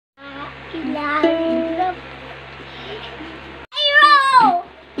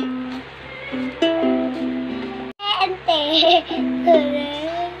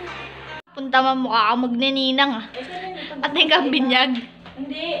Punta mo mukha ka magnaninang ah. At may kang binyag.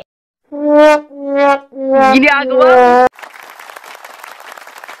 Hindi. Ginagawa.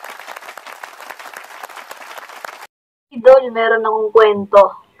 Idol, meron akong kwento.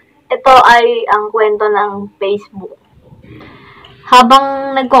 Ito ay ang kwento ng Facebook.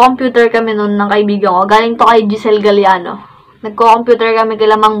 Habang nagko-computer kami noon ng kaibigan ko, galing to kay Giselle Galiano. Nagko-computer kami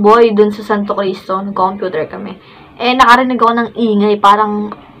kay Lamang Boy dun sa Santo Cristo. Nagko-computer kami. Eh, nakarinig ako ng ingay, parang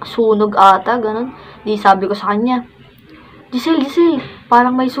sunog ata, ganun. Di sabi ko sa kanya, Giselle,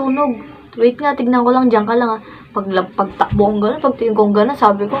 parang may sunog. Wait nga, tignan ko lang, diyan ka lang ah. Pagtakbo kong gano'n, pagtingin kong gano'n,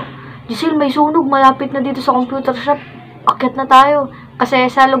 sabi ko, Giselle, may sunog, malapit na dito sa computer shop. Akyat na tayo.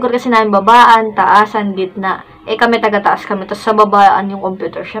 Kasi sa lugar kasi namin, babaan, taasan, gitna. Eh kami taga-taas kami, tapos sa babaan yung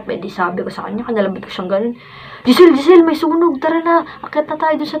computer shop. Eh di sabi ko sa kanya, kanalabit ko siyang gano'n. Giselle, may sunog, tara na, akyat na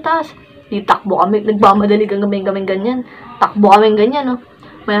tayo doon sa taas. Di takbo kami, nagmamadali kami ganyan. Takbo kami ganyan, no.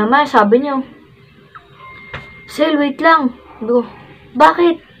 Maya-maya, sabi niyo, Giselle, wait lang. Sabi ko,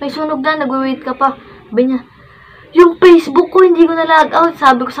 bakit? May sunog na, nag-wait ka pa. Sabi niya, yung Facebook ko, hindi ko na-log out.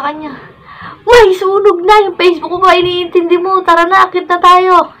 Sabi ko sa kanya, may sunog na, yung Facebook ko ba, iniintindi mo, tara na, akit na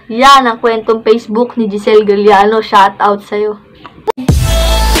tayo. Yan ang kwentong Facebook ni Giselle Galiano. Shout out sa'yo.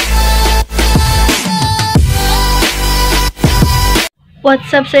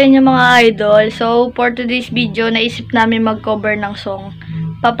 What's up sa inyo mga idol? So, for today's video, naisip namin mag-cover ng song.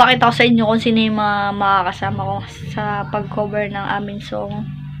 Papakita ko sa inyo kung sino yung mga makakasama ko sa pag-cover ng aming song.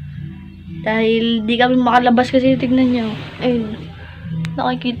 Dahil di kami makalabas kasi tignan nyo. Ayun,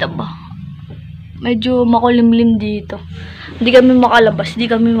 nakikita ba? Medyo makulimlim dito. Hindi kami makalabas, di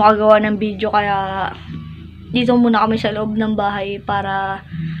kami makagawa ng video, kaya dito muna kami sa loob ng bahay para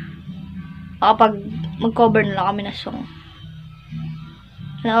makapag mag-cover na lang kami ng song.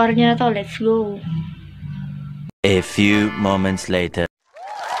 Panoorin nyo na to, let's go. A few moments later.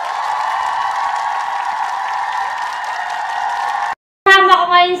 Kasama ko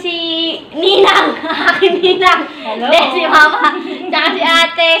ngayon si Ninang, aking Ninang. Hello. Si Mama, tsaka si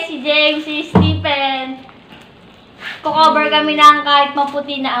Ate, si James, si Stephen. Kukover kami ng kahit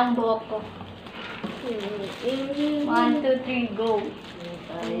maputi na ang buhok ko. 1, 2, 3, go.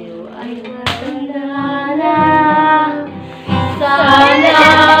 Tayo ay matanda na.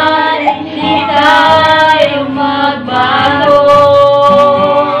 Sana hindi tayo magbago.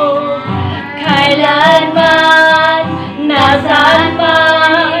 Kailanman, nasaan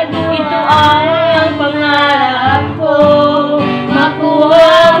man, ito ang pangarap ko.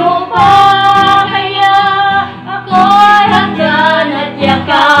 Makuha mo pa, kaya ako'y hanggan at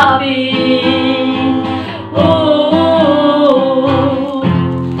yakapin.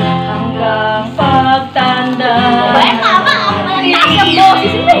 Hanggang pagtanda.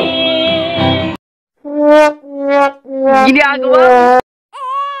 Ginagawa.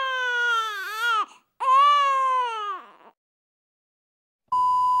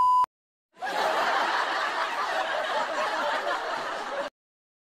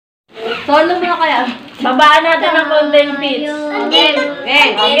 Solo mo na kaya? Babaan natin ng content pitch.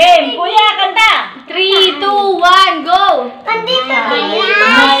 Game. Kuya, kanta. 3, 2, 1, go. Andito kaya.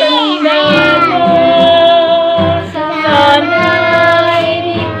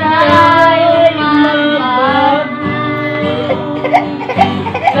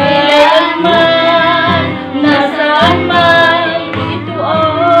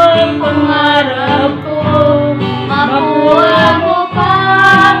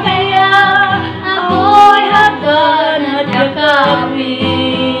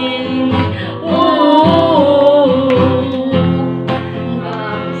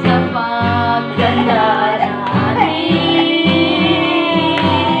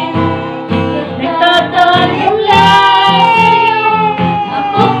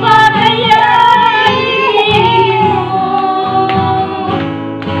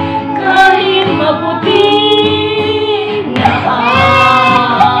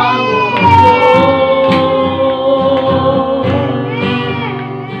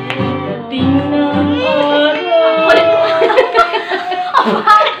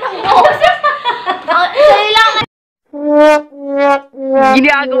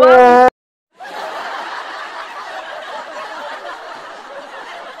 Ginagawa.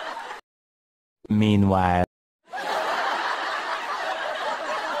 Meanwhile.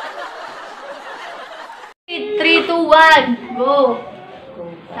 3, 2, 1, go.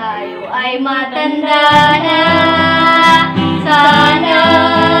 Tayo ay matanda na.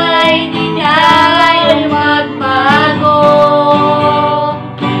 Sana'y di tayo magbago.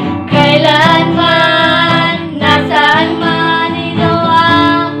 Kailangan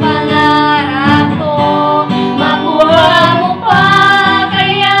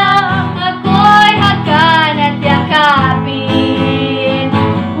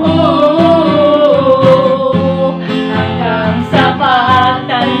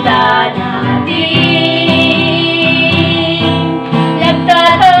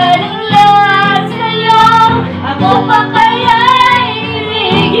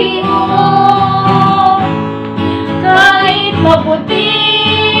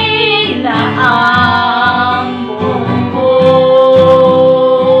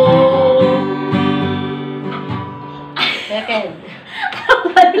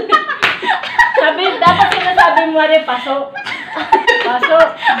nga rin, pasok. Pasok.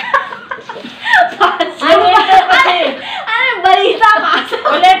 Ano ito kasi? Ano yung balita? Pasok.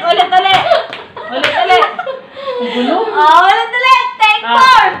 Ulit. Ulit. Gulo. Ulit. Take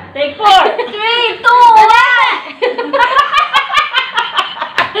 4. Take 4. 3, 2, 1.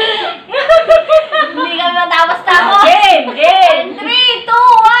 Hindi kami matapos-tapos. Game. 3, 2,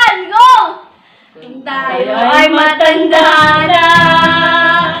 1, go! Kung tayo ay matanda na,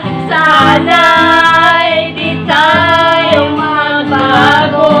 sana'y di tayo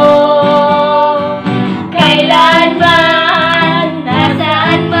magbago. Kailanman,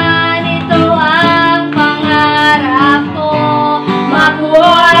 nasaan man, ito ang pangarap ko.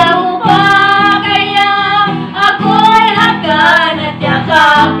 Makuha mo pa, kaya ako'y hagan at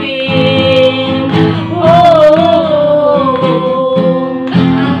yakapin.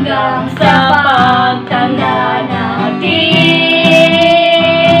 Hanggang sa pagtanda natin,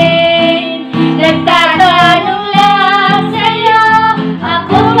 nagtatanong lang sa'yo,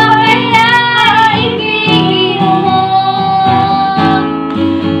 ako ba kaya ibigin mo?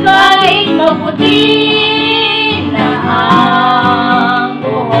 Kahit maputi na ang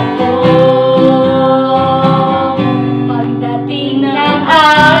buhok ko, pagdating ng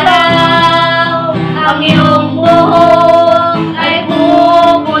araw, ang iyong buhok ay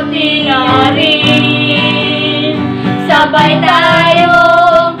puputi na rin. Sabay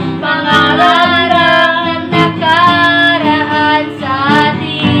tayong mangarap ng nakaraan sa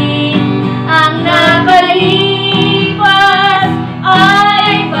atin. Ang nakalipas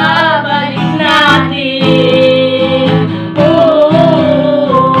ay babalik natin.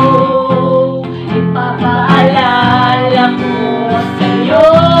 Ipapaalala ko sa'yo,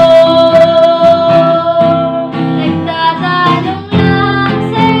 nagtatanong lang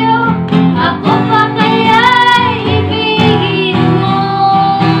sa'yo, ako pa kaya ibigin mo?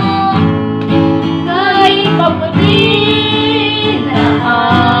 Kahit maputi na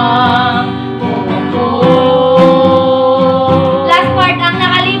ang buhok ko. Last part, ang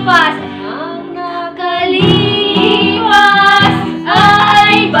nakalipas. Ang nakalipas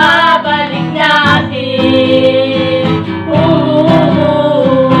ay babalik natin.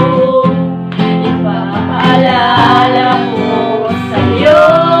 Ipapaalala ko sa'yo,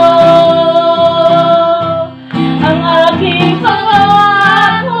 ang aking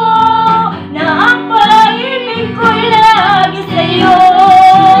pangako na ang pag-ibig ko'y lagi sa'yo.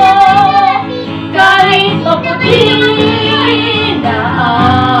 Kahit maputi na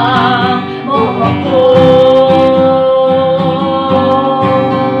ang buhok ko.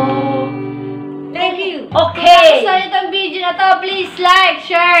 Thank you. Okay. Kung gusto nyo itong video na to, please like,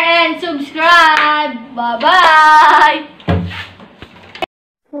 share, and subscribe. Bye-bye!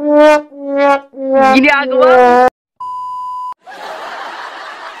 Ginagawa mo?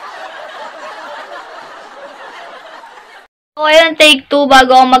 So, ayun, take 2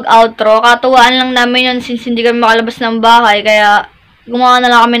 bago ako mag-outro. Katuwaan lang namin yun since hindi kami makalabas ng bahay. Kaya, gumawa na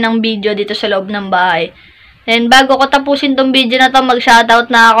lang kami ng video dito sa loob ng bahay. And bago ko tapusin tong video na to, mag-shoutout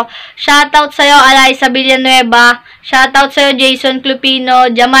na ako. Shoutout sa'yo, Alaysa Villanueva. Shoutout sa'yo, Jason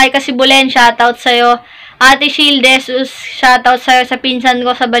Clupino. Jamaica Sibulen, shoutout sa'yo. Ate Shildes, shoutout sa'yo sa pinsan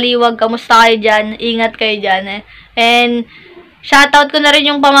ko sa Baliwag. Kamusta kayo dyan? Ingat kayo dyan. And shoutout ko na rin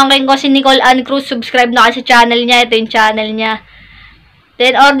yung pamangkin ko, si Nicole Ann Cruz. Subscribe na kayo sa channel niya. Ito yung channel niya.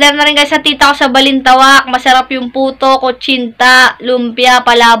 Then, order na rin kayo sa tita ko sa Balintawak. Masarap yung puto, kutsinta, lumpia,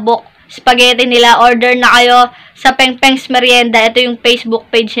 palabok, spaghetti nila. Order na kayo sa Pengpeng's Merienda. Ito yung Facebook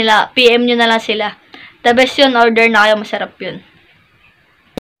page nila. PM nyo na lang sila. The best yun. Order na kayo. Masarap yun.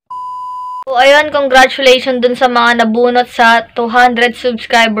 So, ayun. Congratulations dun sa mga nabunot sa 200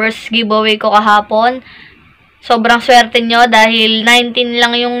 subscribers giveaway ko kahapon. Sobrang swerte nyo dahil 19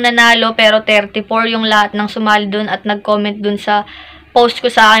 lang yung nanalo pero 34 yung lahat ng sumali dun at nag-comment dun sa post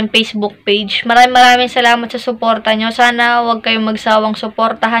ko sa aking Facebook page. Maraming salamat sa suporta nyo. Sana huwag kayong magsawang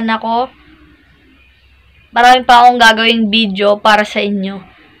suportahan ako. Marami pa akong gagawing video para sa inyo.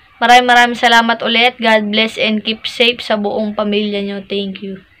 Maraming salamat ulit. God bless and keep safe sa buong pamilya nyo. Thank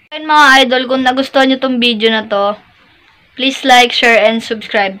you. Ayun mga idol, kung nagustuhan nyo tong video na to, please like, share, and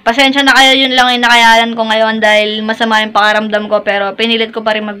subscribe. Pasensya na kayo, yun lang yung nakayanan ko ngayon dahil masama yung pakaramdam ko pero pinilit ko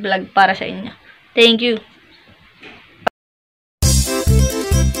pa rin mag-vlog para sa inyo. Thank you.